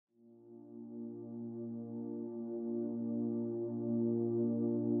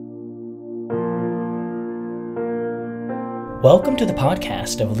Welcome to the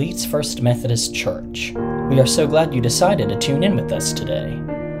podcast of Leeds First Methodist Church. We are so glad you decided to tune in with us today.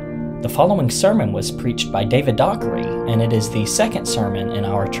 The following sermon was preached by David Dockery, and it is the second sermon in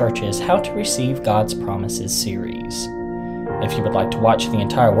our church's How to Receive God's Promises series. If you would like to watch the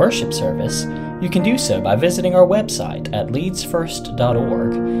entire worship service, you can do so by visiting our website at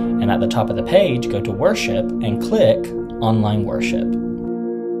leedsfirst.org, and at the top of the page, go to Worship and click Online Worship.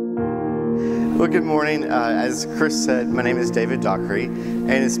 Well, good morning. As Chris said, my name is David Dockery,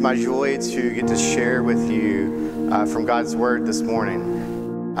 and it's my joy to get to share with you from God's Word this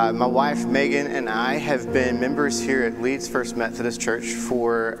morning. My wife, Megan, and I have been members here at Leeds First Methodist Church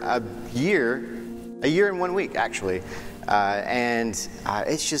for a year and 1 week, actually. And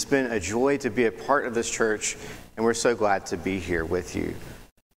it's just been a joy to be a part of this church, and we're so glad to be here with you.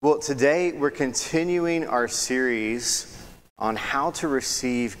 Well, today we're continuing our series on how to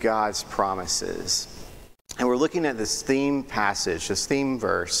receive God's promises. And we're looking at this theme passage, this theme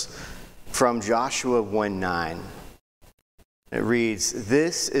verse from Joshua 1:9. It reads,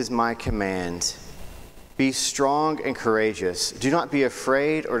 "This is my command. Be strong and courageous. Do not be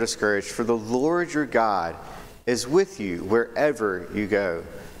afraid or discouraged, for the Lord your God is with you wherever you go."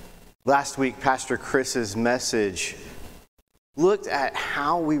 Last week, Pastor Chris's message looked at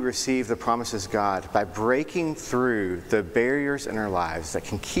how we receive the promises of God by breaking through the barriers in our lives that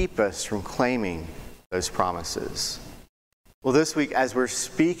can keep us from claiming those promises. Well, this week, as we're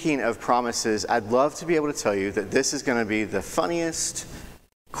speaking of promises, I'd love to be able to tell you that this is going to be the funniest,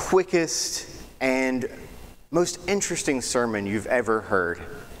 quickest, and most interesting sermon you've ever heard.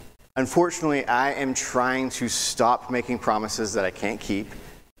 Unfortunately, I am trying to stop making promises that I can't keep,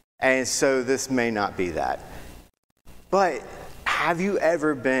 and so this may not be that. But have you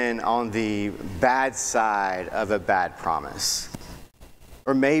ever been on the bad side of a bad promise?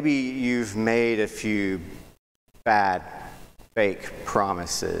 Or maybe you've made a few bad, fake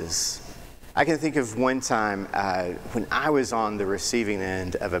promises. I can think of one time when I was on the receiving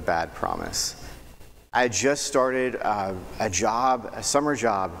end of a bad promise. I had just started a summer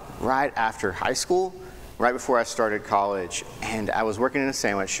job, right after high school, right before I started college, and I was working in a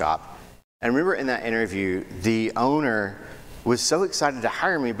sandwich shop. And I remember in that interview, the owner was so excited to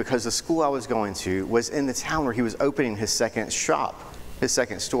hire me because the school I was going to was in the town where he was opening his second shop, his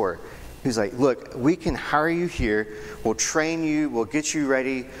second store. He was like, "Look, we can hire you here, we'll train you, we'll get you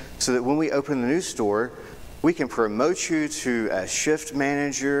ready so that when we open the new store, we can promote you to a shift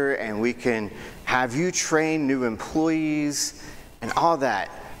manager and we can have you train new employees and all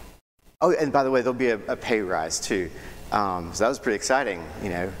that." Oh, and by the way, there'll be a pay rise too. So that was pretty exciting,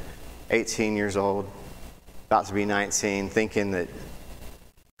 18 years old, about to be 19, thinking that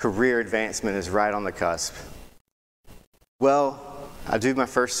career advancement is right on the cusp. Well, I do my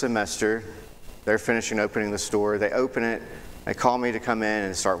first semester. They're finishing opening the store. They open it. They call me to come in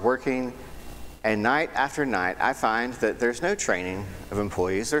and start working. And night after night, I find that there's no training of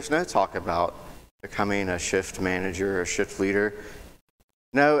employees. There's no talk about becoming a shift manager or a shift leader.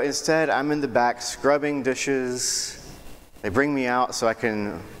 No, instead, I'm in the back scrubbing dishes. They bring me out so I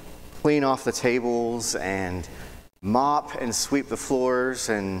can clean off the tables and mop and sweep the floors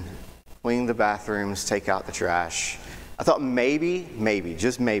and clean the bathrooms, take out the trash. I thought maybe,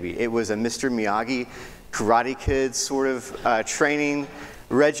 just maybe, it was a Mr. Miyagi Karate Kid sort of training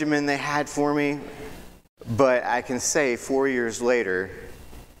regimen they had for me. But I can say 4 years later,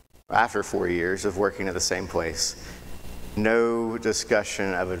 after 4 years of working at the same place, no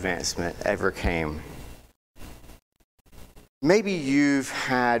discussion of advancement ever came. Maybe you've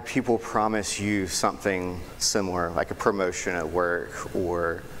had people promise you something similar, like a promotion at work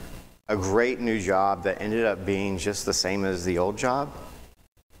or a great new job that ended up being just the same as the old job.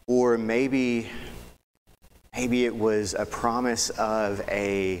 Or maybe it was a promise of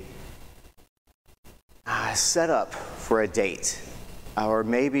a setup for a date. Or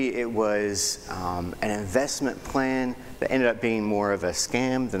maybe it was an investment plan that ended up being more of a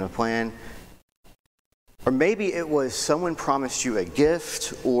scam than a plan. Or maybe it was someone promised you a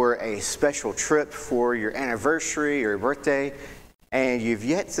gift or a special trip for your anniversary or birthday, and you've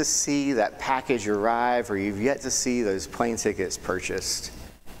yet to see that package arrive, or you've yet to see those plane tickets purchased.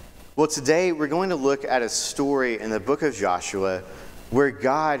 Well, today we're going to look at a story in the book of Joshua where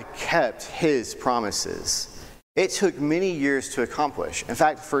God kept his promises. It took many years to accomplish. In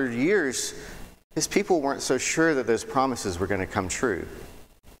fact, for years, his people weren't so sure that those promises were going to come true.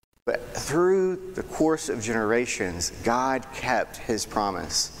 But through the course of generations, God kept his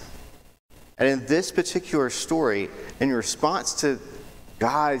promise. And in this particular story, in response to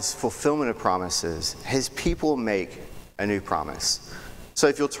God's fulfillment of promises, his people make a new promise. So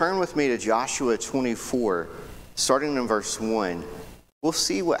if you'll turn with me to Joshua 24, starting in verse 1, we'll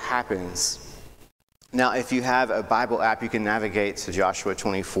see what happens. Now, if you have a Bible app, you can navigate to Joshua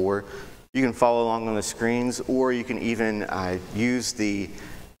 24. You can follow along on the screens, or you can even use the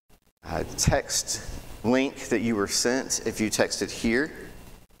text link that you were sent if you texted here.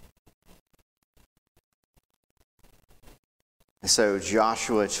 So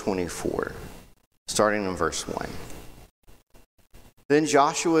Joshua 24, starting in verse 1. Then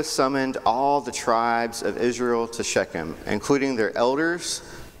Joshua summoned all the tribes of Israel to Shechem, including their elders,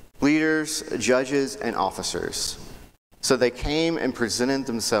 leaders, judges, and officers. So they came and presented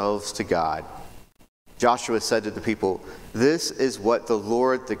themselves to God. Joshua said to the people, "This is what the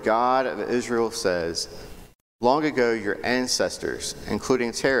Lord, the God of Israel, says. Long ago your ancestors,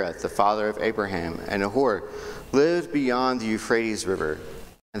 including Terah, the father of Abraham, and Nahor, lived beyond the Euphrates River,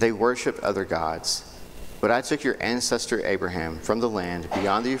 and they worshipped other gods. But I took your ancestor Abraham from the land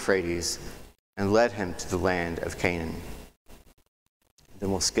beyond the Euphrates and led him to the land of Canaan." Then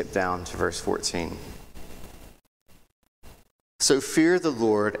we'll skip down to verse 14. "So fear the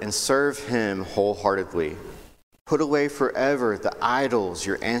Lord and serve him wholeheartedly. Put away forever the idols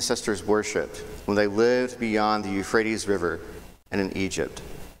your ancestors worshipped when they lived beyond the Euphrates River and in Egypt.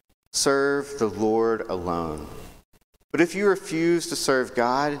 Serve the Lord alone. But if you refuse to serve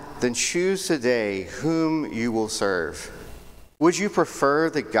God, then choose today whom you will serve. Would you prefer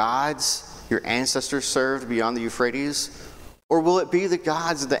the gods your ancestors served beyond the Euphrates? Or will it be the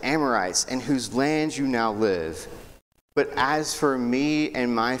gods of the Amorites in whose land you now live? But as for me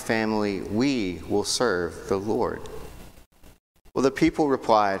and my family, we will serve the Lord." Well, the people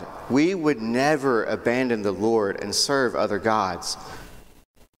replied, "We would never abandon the Lord and serve other gods.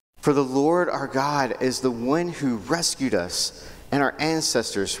 For the Lord our God is the one who rescued us and our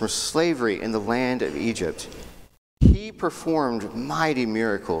ancestors from slavery in the land of Egypt. He performed mighty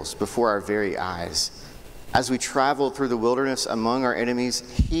miracles before our very eyes. As we traveled through the wilderness among our enemies,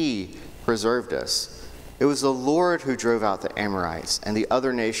 he preserved us. It was the Lord who drove out the Amorites and the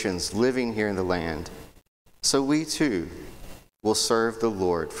other nations living here in the land. So we too will serve the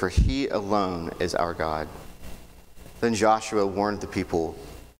Lord, for he alone is our God." Then Joshua warned the people,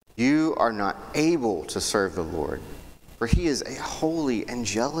 "You are not able to serve the Lord, for he is a holy and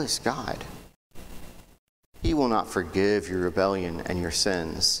jealous God. He will not forgive your rebellion and your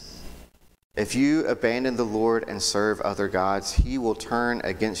sins. If you abandon the Lord and serve other gods, he will turn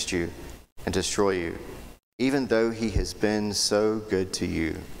against you and destroy you, even though he has been so good to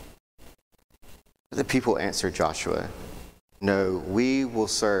you." The people answered Joshua, "No, we will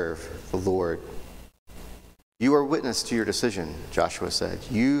serve the Lord." "You are witness to your decision," Joshua said.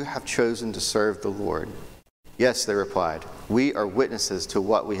 "You have chosen to serve the Lord." "Yes," they replied, "we are witnesses to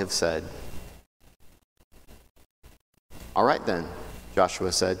what we have said." "All right then,"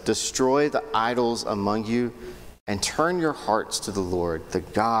 Joshua said, "destroy the idols among you and turn your hearts to the Lord, the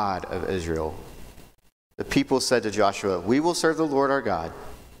God of Israel." The people said to Joshua, "We will serve the Lord our God,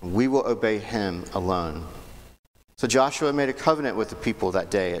 and we will obey him alone." So Joshua made a covenant with the people that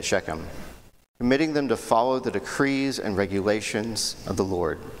day at Shechem, committing them to follow the decrees and regulations of the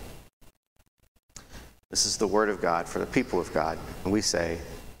Lord. This is the word of God for the people of God, and we say,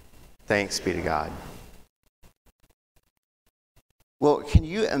 thanks be to God. Well, can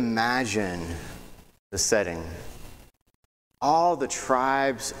you imagine the setting? All the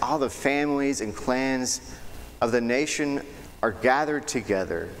tribes, all the families and clans of the nation are gathered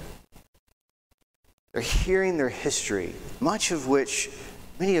together. They're hearing their history, much of which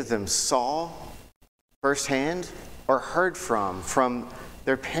many of them saw firsthand or heard from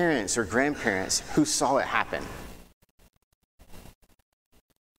their parents or grandparents who saw it happen.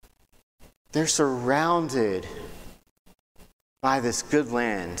 They're surrounded by this good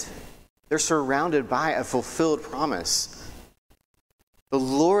land. They're surrounded by a fulfilled promise. The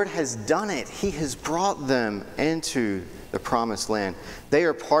Lord has done it. He has brought them into the promised land. They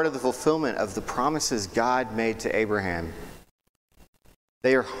are part of the fulfillment of the promises God made to Abraham.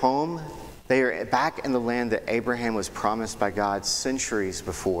 They are home. They are back in the land that Abraham was promised by God centuries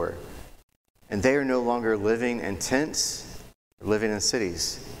before. And they are no longer living in tents, they're living in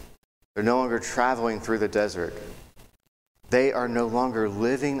cities. They're no longer traveling through the desert. They are no longer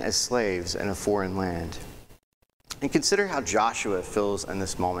living as slaves in a foreign land. And consider how Joshua feels in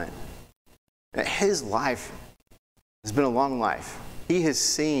this moment. His life has been a long life. He has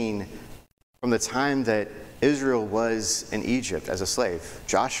seen from the time that Israel was in Egypt as a slave.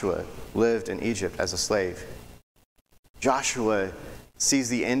 Joshua lived in Egypt as a slave. Joshua sees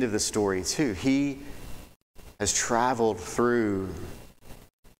the end of the story too. He has traveled through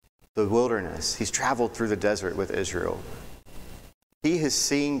the wilderness. He's traveled through the desert with Israel. He has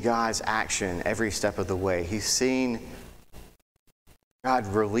seen God's action every step of the way. He's seen God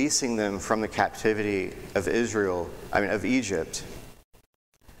releasing them from the captivity of Egypt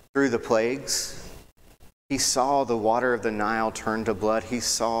through the plagues. He saw the water of the Nile turn to blood. He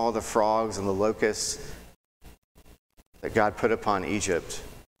saw the frogs and the locusts that God put upon Egypt.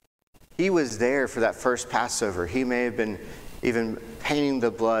 He was there for that first Passover. He may have been even painting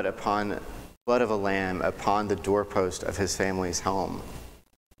the blood of a lamb upon the doorpost of his family's home.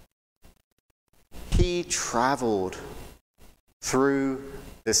 He traveled through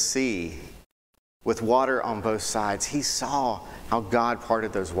the sea with water on both sides. He saw how God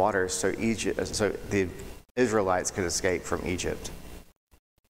parted those waters so the Israelites could escape from Egypt.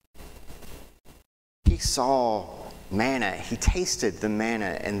 He saw manna. He tasted the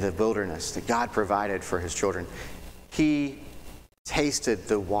manna in the wilderness that God provided for his children. He tasted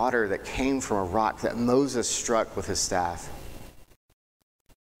the water that came from a rock that Moses struck with his staff.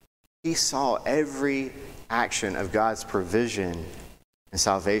 He saw every action of God's provision and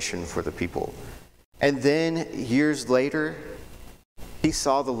salvation for the people. And then, years later, he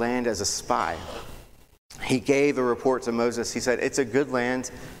saw the land as a spy. He gave a report to Moses. He said, "It's a good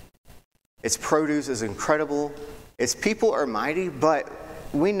land. Its produce is incredible. Its people are mighty, but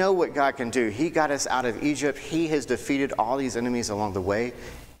we know what God can do. He got us out of Egypt. He has defeated all these enemies along the way.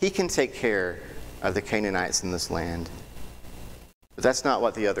 He can take care of the Canaanites in this land." But that's not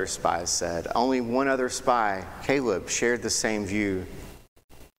what the other spies said. Only one other spy, Caleb, shared the same view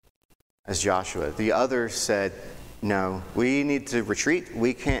as Joshua. The others said, "No, we need to retreat.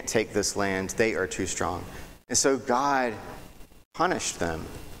 We can't take this land. They are too strong." And so God punished them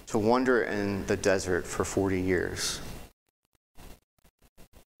to wander in the desert for 40 years.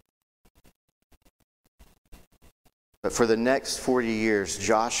 But for the next 40 years,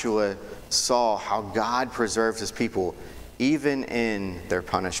 Joshua saw how God preserved his people even in their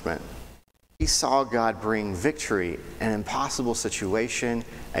punishment. He saw God bring victory in an impossible situation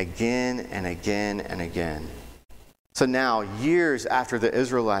again and again and again. So now, years after the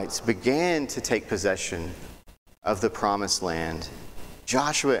Israelites began to take possession of the promised land,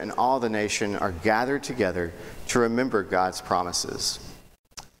 Joshua and all the nation are gathered together to remember God's promises.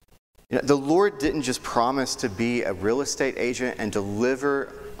 The Lord didn't just promise to be a real estate agent and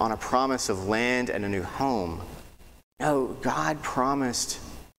deliver on a promise of land and a new home. No, God promised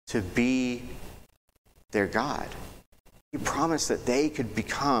to be their God. He promised that they could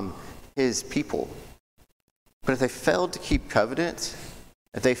become his people. But if they failed to keep covenant,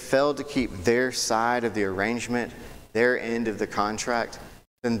 if they failed to keep their side of the arrangement, their end of the contract,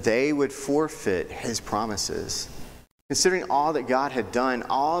 then they would forfeit his promises. Considering all that God had done,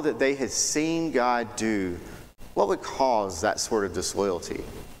 all that they had seen God do, what would cause that sort of disloyalty?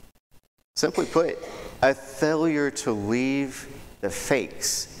 Simply put, a failure to leave the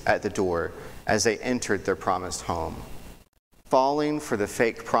fakes at the door as they entered their promised home. Falling for the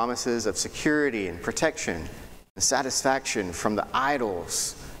fake promises of security and protection and satisfaction from the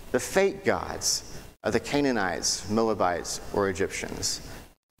idols, the fake gods of the Canaanites, Moabites, or Egyptians.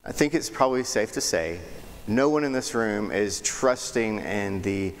 I think it's probably safe to say no one in this room is trusting in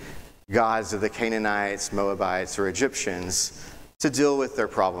the gods of the Canaanites, Moabites, or Egyptians to deal with their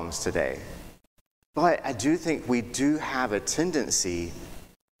problems today. But I do think we do have a tendency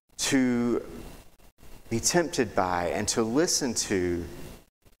to be tempted by and to listen to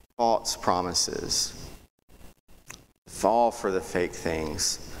false promises, fall for the fake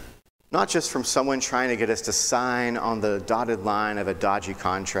things, not just from someone trying to get us to sign on the dotted line of a dodgy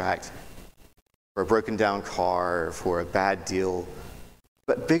contract for a broken down car or for a bad deal,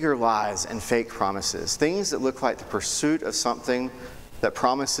 but bigger lies and fake promises, things that look like the pursuit of something that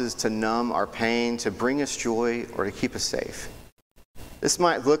promises to numb our pain, to bring us joy, or to keep us safe. This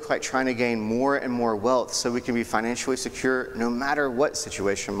might look like trying to gain more and more wealth so we can be financially secure no matter what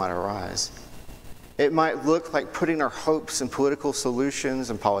situation might arise. It might look like putting our hopes in political solutions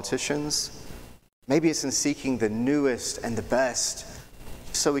and politicians. Maybe it's in seeking the newest and the best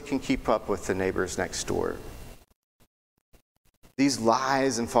so we can keep up with the neighbors next door. These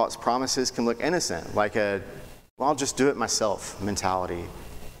lies and false promises can look innocent, like I'll just do it myself mentality.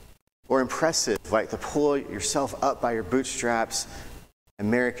 Or impressive, like the pull yourself up by your bootstraps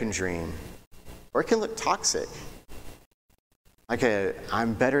American dream. Or it can look toxic, like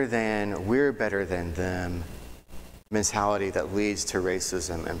I'm better than, we're better than them mentality that leads to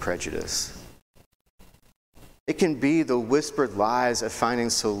racism and prejudice. It can be the whispered lies of finding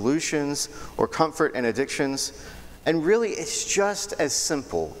solutions or comfort in addictions. And really, it's just as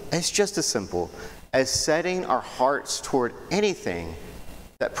simple as setting our hearts toward anything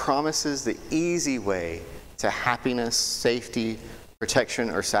that promises the easy way to happiness, safety, protection,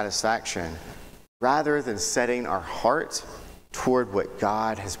 or satisfaction, rather than setting our heart toward what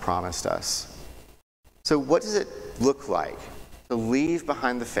God has promised us. So what does it look like to leave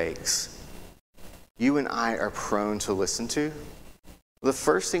behind the fakes you and I are prone to listen to? The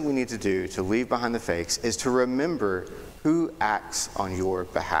first thing we need to do to leave behind the fakes is to remember who acts on your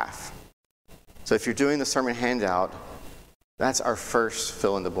behalf. So if you're doing the sermon handout, that's our first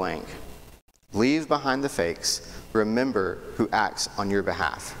fill in the blank. Leave behind the fakes. Remember who acts on your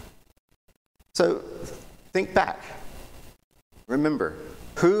behalf. So think back. Remember,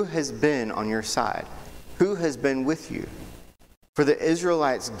 who has been on your side? Who has been with you? For the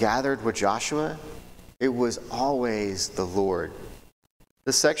Israelites gathered with Joshua, it was always the Lord.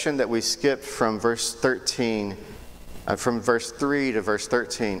 The section that we skipped from verse 13, from verse 3 to verse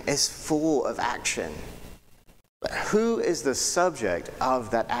 13, is full of action. But who is the subject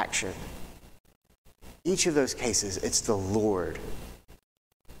of that action? Each of those cases, it's the Lord.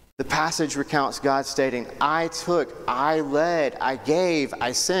 The passage recounts God stating, I took, I led, I gave,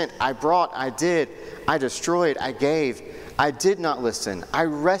 I sent, I brought, I did, I destroyed, I gave, I did not listen, I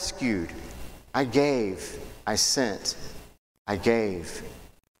rescued, I gave, I sent, I gave.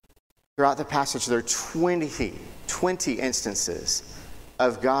 Throughout the passage, there are 20 instances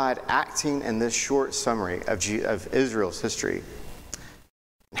of God acting in this short summary of Israel's history.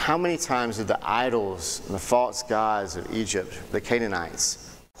 How many times did the idols and the false gods of Egypt, the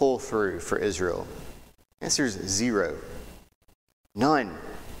Canaanites, pull through for Israel? The answer is 0. None.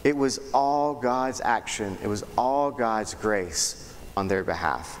 It was all God's action. It was all God's grace on their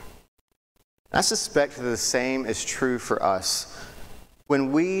behalf. I suspect that the same is true for us.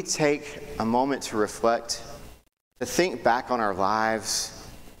 When we take a moment to reflect, to think back on our lives,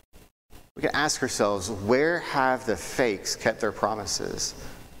 we can ask ourselves, where have the fakes kept their promises?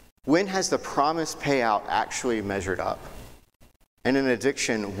 When has the promised payout actually measured up? And in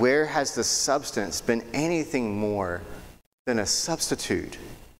addiction, where has the substance been anything more than a substitute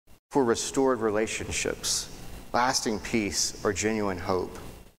for restored relationships, lasting peace, or genuine hope?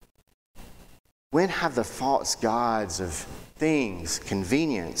 When have the false gods of things,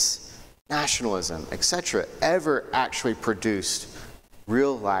 convenience, nationalism, etc., ever actually produced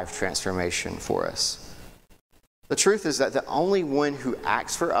real life transformation for us? The truth is that the only one who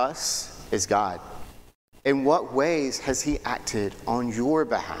acts for us is God. In what ways has he acted on your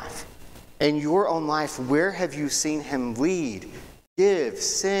behalf? In your own life, where have you seen him lead, give,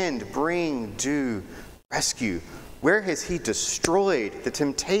 send, bring, do, rescue? Where has he destroyed the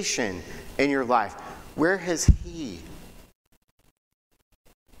temptation in your life? Where has he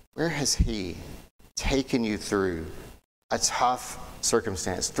taken you through a tough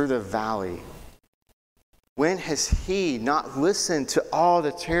circumstance, through the valley? When has he not listened to all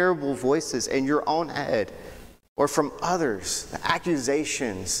the terrible voices in your own head or from others, the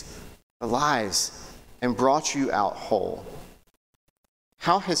accusations, the lies, and brought you out whole?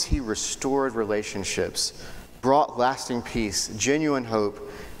 How has he restored relationships, brought lasting peace, genuine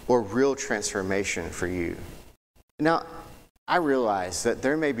hope, or real transformation for you? Now, I realize that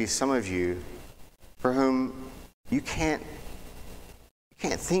there may be some of you for whom you can't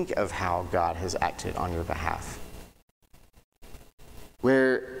think of how God has acted on your behalf,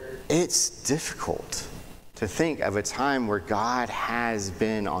 where it's difficult to think of a time where God has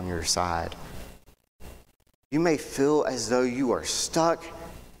been on your side. You may feel as though you are stuck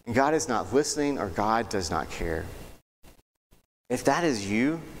and God is not listening or God does not care. If that is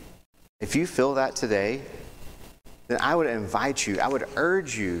you, if you feel that today, then I would invite you, I would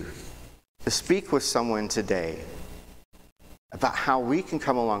urge you to speak with someone today about how we can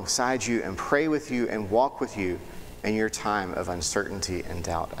come alongside you and pray with you and walk with you in your time of uncertainty and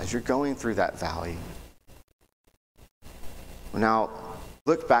doubt as you're going through that valley. Now,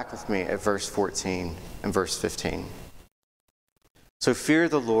 look back with me at verse 14 and verse 15. So fear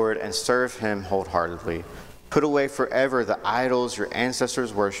the Lord and serve him wholeheartedly. Put away forever the idols your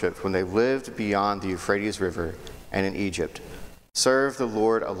ancestors worshipped when they lived beyond the Euphrates River and in Egypt. Serve the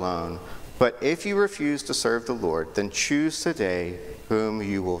Lord alone. But if you refuse to serve the Lord, then choose today whom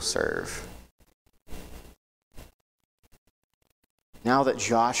you will serve. Now that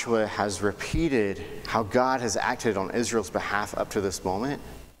Joshua has repeated how God has acted on Israel's behalf up to this moment,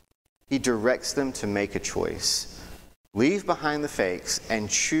 he directs them to make a choice. Leave behind the fakes and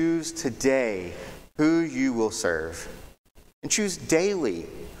choose today who you will serve. And choose daily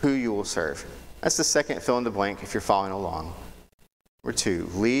who you will serve. That's the second fill in the blank if you're following along. Number 2,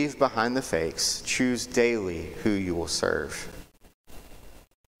 leave behind the fakes. Choose daily who you will serve.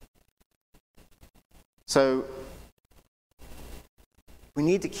 So, we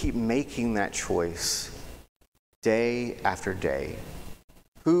need to keep making that choice day after day?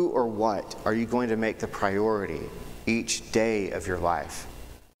 Who or what are you going to make the priority each day of your life?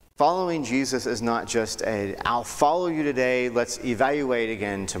 Following Jesus is not just I'll follow you today, let's evaluate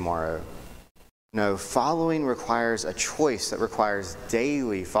again tomorrow. No, following requires a choice that requires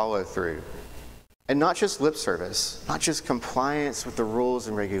daily follow through. And not just lip service, not just compliance with the rules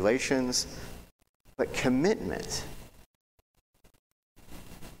and regulations, but commitment.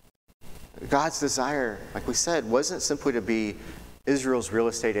 God's desire, like we said, wasn't simply to be Israel's real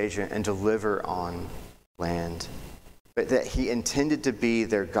estate agent and deliver on land, but that he intended to be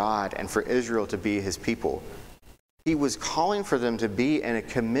their God and for Israel to be his people. He was calling for them to be in a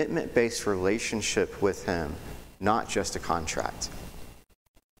commitment-based relationship with him, not just a contract.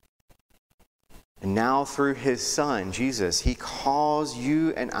 And now through his son, Jesus, he calls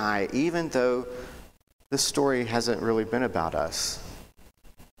you and I, even though this story hasn't really been about us,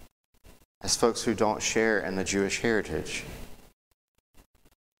 as folks who don't share in the Jewish heritage.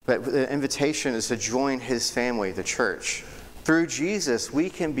 But the invitation is to join his family, the church. Through Jesus, we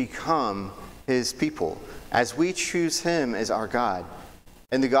can become his people as we choose him as our God.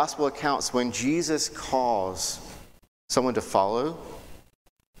 In the gospel accounts, when Jesus calls someone to follow,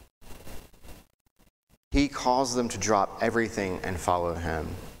 he calls them to drop everything and follow him.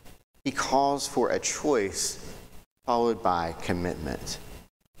 He calls for a choice followed by commitment.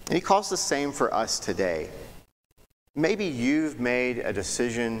 And he calls the same for us today. Maybe you've made a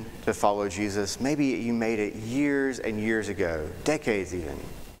decision to follow Jesus. Maybe you made it years and years ago, decades even.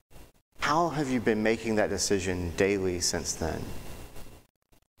 How have you been making that decision daily since then?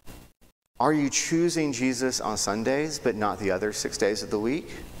 Are you choosing Jesus on Sundays but not the other 6 days of the week?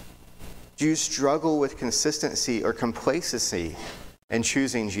 Do you struggle with consistency or complacency in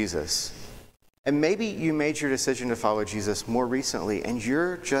choosing Jesus? And maybe you made your decision to follow Jesus more recently and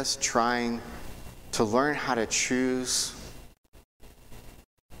you're just trying to learn how to choose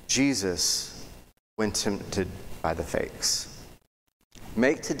Jesus when tempted by the fakes.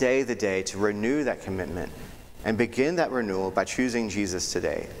 Make today the day to renew that commitment and begin that renewal by choosing Jesus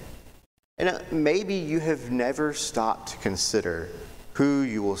today. And maybe you have never stopped to consider who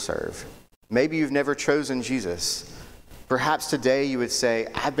you will serve. Maybe you've never chosen Jesus. Perhaps today you would say,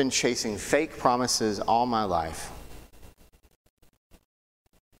 I've been chasing fake promises all my life.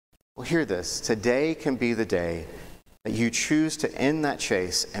 Well, hear this. Today can be the day that you choose to end that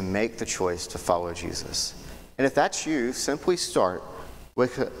chase and make the choice to follow Jesus. And if that's you, simply start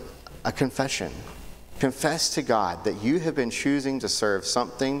with a confession. Confess to God that you have been choosing to serve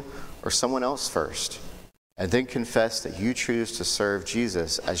something or someone else first. And then confess that you choose to serve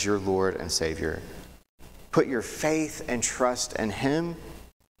Jesus as your Lord and Savior. Put your faith and trust in him,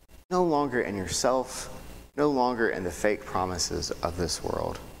 no longer in yourself, no longer in the fake promises of this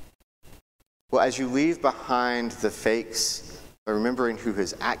world. Well, as you leave behind the fakes by remembering who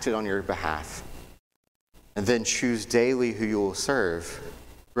has acted on your behalf, and then choose daily who you will serve,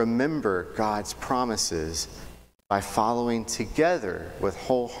 remember God's promises by following together with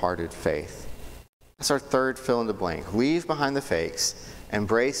wholehearted faith. That's our third fill in the blank. Leave behind the fakes.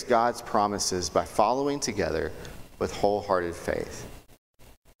 Embrace God's promises by following together with wholehearted faith.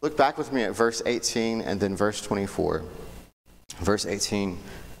 Look back with me at verse 18 and then verse 24. Verse 18.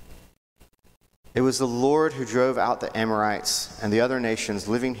 It was the Lord who drove out the Amorites and the other nations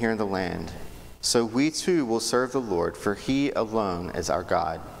living here in the land. So we too will serve the Lord, for he alone is our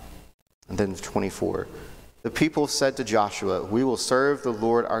God. And then 24. The people said to Joshua, we will serve the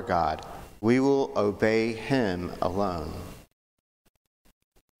Lord our God. We will obey him alone.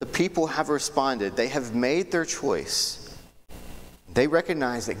 The people have responded. They have made their choice. They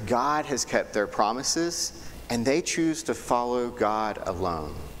recognize that God has kept their promises, and they choose to follow God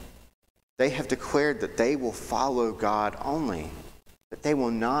alone. They have declared that they will follow God only, that they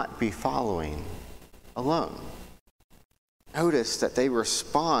will not be following alone. Notice that they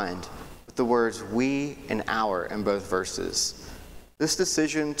respond with the words we and our in both verses. This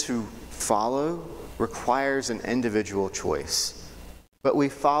decision to follow requires an individual choice. But we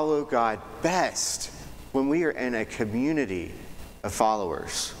follow God best when we are in a community of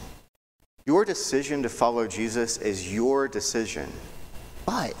followers. Your decision to follow Jesus is your decision.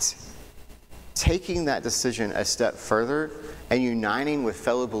 But taking that decision a step further and uniting with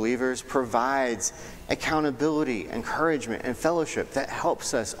fellow believers provides accountability, encouragement, and fellowship that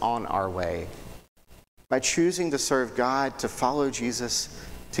helps us on our way. By choosing to serve God, to follow Jesus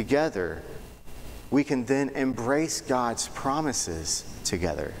together, we can then embrace God's promises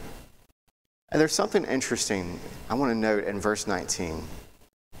together. And there's something interesting I want to note in verse 19.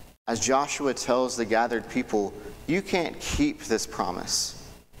 As Joshua tells the gathered people, you can't keep this promise.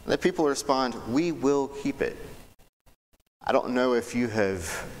 The people respond, we will keep it. I don't know if you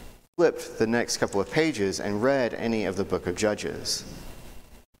have flipped the next couple of pages and read any of the book of Judges,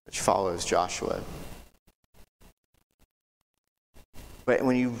 which follows Joshua. But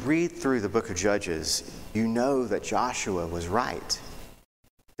when you read through the book of Judges, you know that Joshua was right.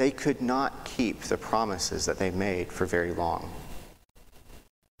 They could not keep the promises that they made for very long.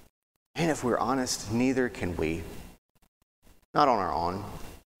 And if we're honest, neither can we. Not on our own.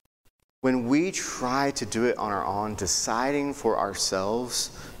 When we try to do it on our own, deciding for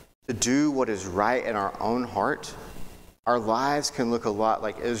ourselves to do what is right in our own heart, our lives can look a lot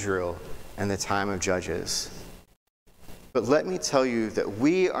like Israel in the time of Judges. But let me tell you that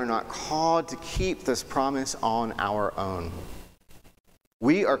we are not called to keep this promise on our own.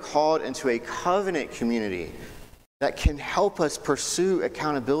 We are called into a covenant community that can help us pursue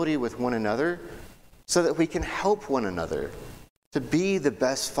accountability with one another so that we can help one another to be the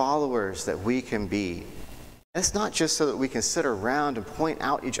best followers that we can be. And it's not just so that we can sit around and point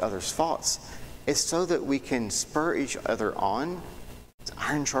out each other's faults. It's so that we can spur each other on. As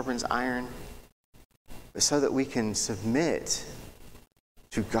iron sharpens iron. But so that we can submit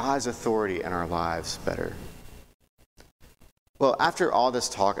to God's authority in our lives better. Well, after all this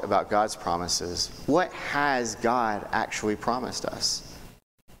talk about God's promises, what has God actually promised us?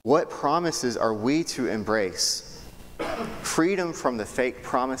 What promises are we to embrace? Freedom from the fake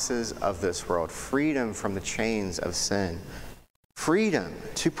promises of this world. Freedom from the chains of sin. Freedom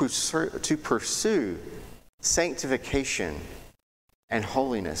to pursue sanctification and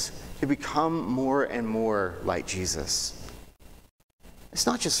holiness. To become more and more like Jesus. It's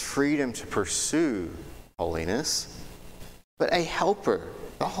not just freedom to pursue holiness, but a helper,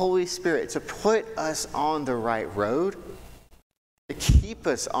 the Holy Spirit, to put us on the right road, to keep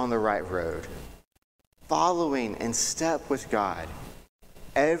us on the right road, following in step with God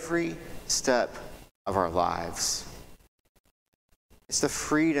every step of our lives. It's the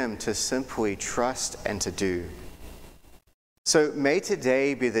freedom to simply trust and to do. So may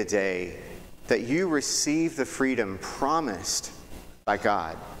today be the day that you receive the freedom promised by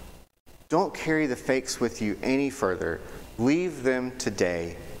God. Don't carry the fakes with you any further. Leave them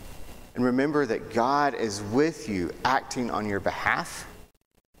today. And remember that God is with you, acting on your behalf.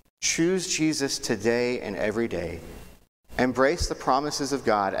 Choose Jesus today and every day. Embrace the promises of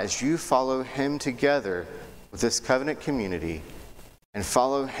God as you follow Him together with this covenant community, and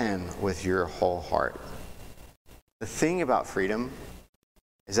follow Him with your whole heart. The thing about freedom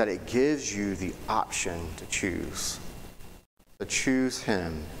is that it gives you the option to choose. So choose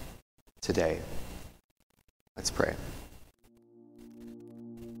Him today. Let's pray.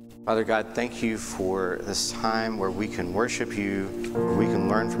 Father God, thank you for this time where we can worship you, where we can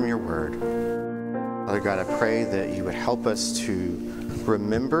learn from your word. Father God, I pray that you would help us to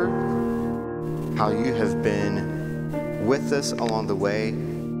remember how you have been with us along the way.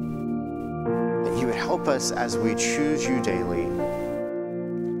 That you would help us as we choose you daily,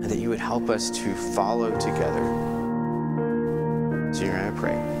 and that you would help us to follow together. So you're going to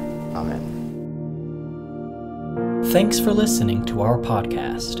pray. Amen. Thanks for listening to our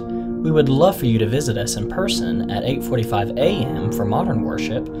podcast. We would love for you to visit us in person at 8:45 a.m. for modern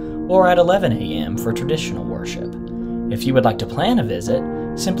worship or at 11 a.m. for traditional worship. If you would like to plan a visit,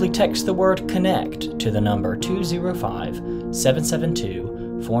 simply text the word CONNECT to the number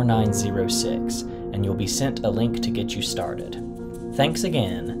 205-772-4906 and you'll be sent a link to get you started. Thanks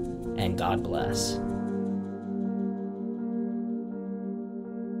again, and God bless.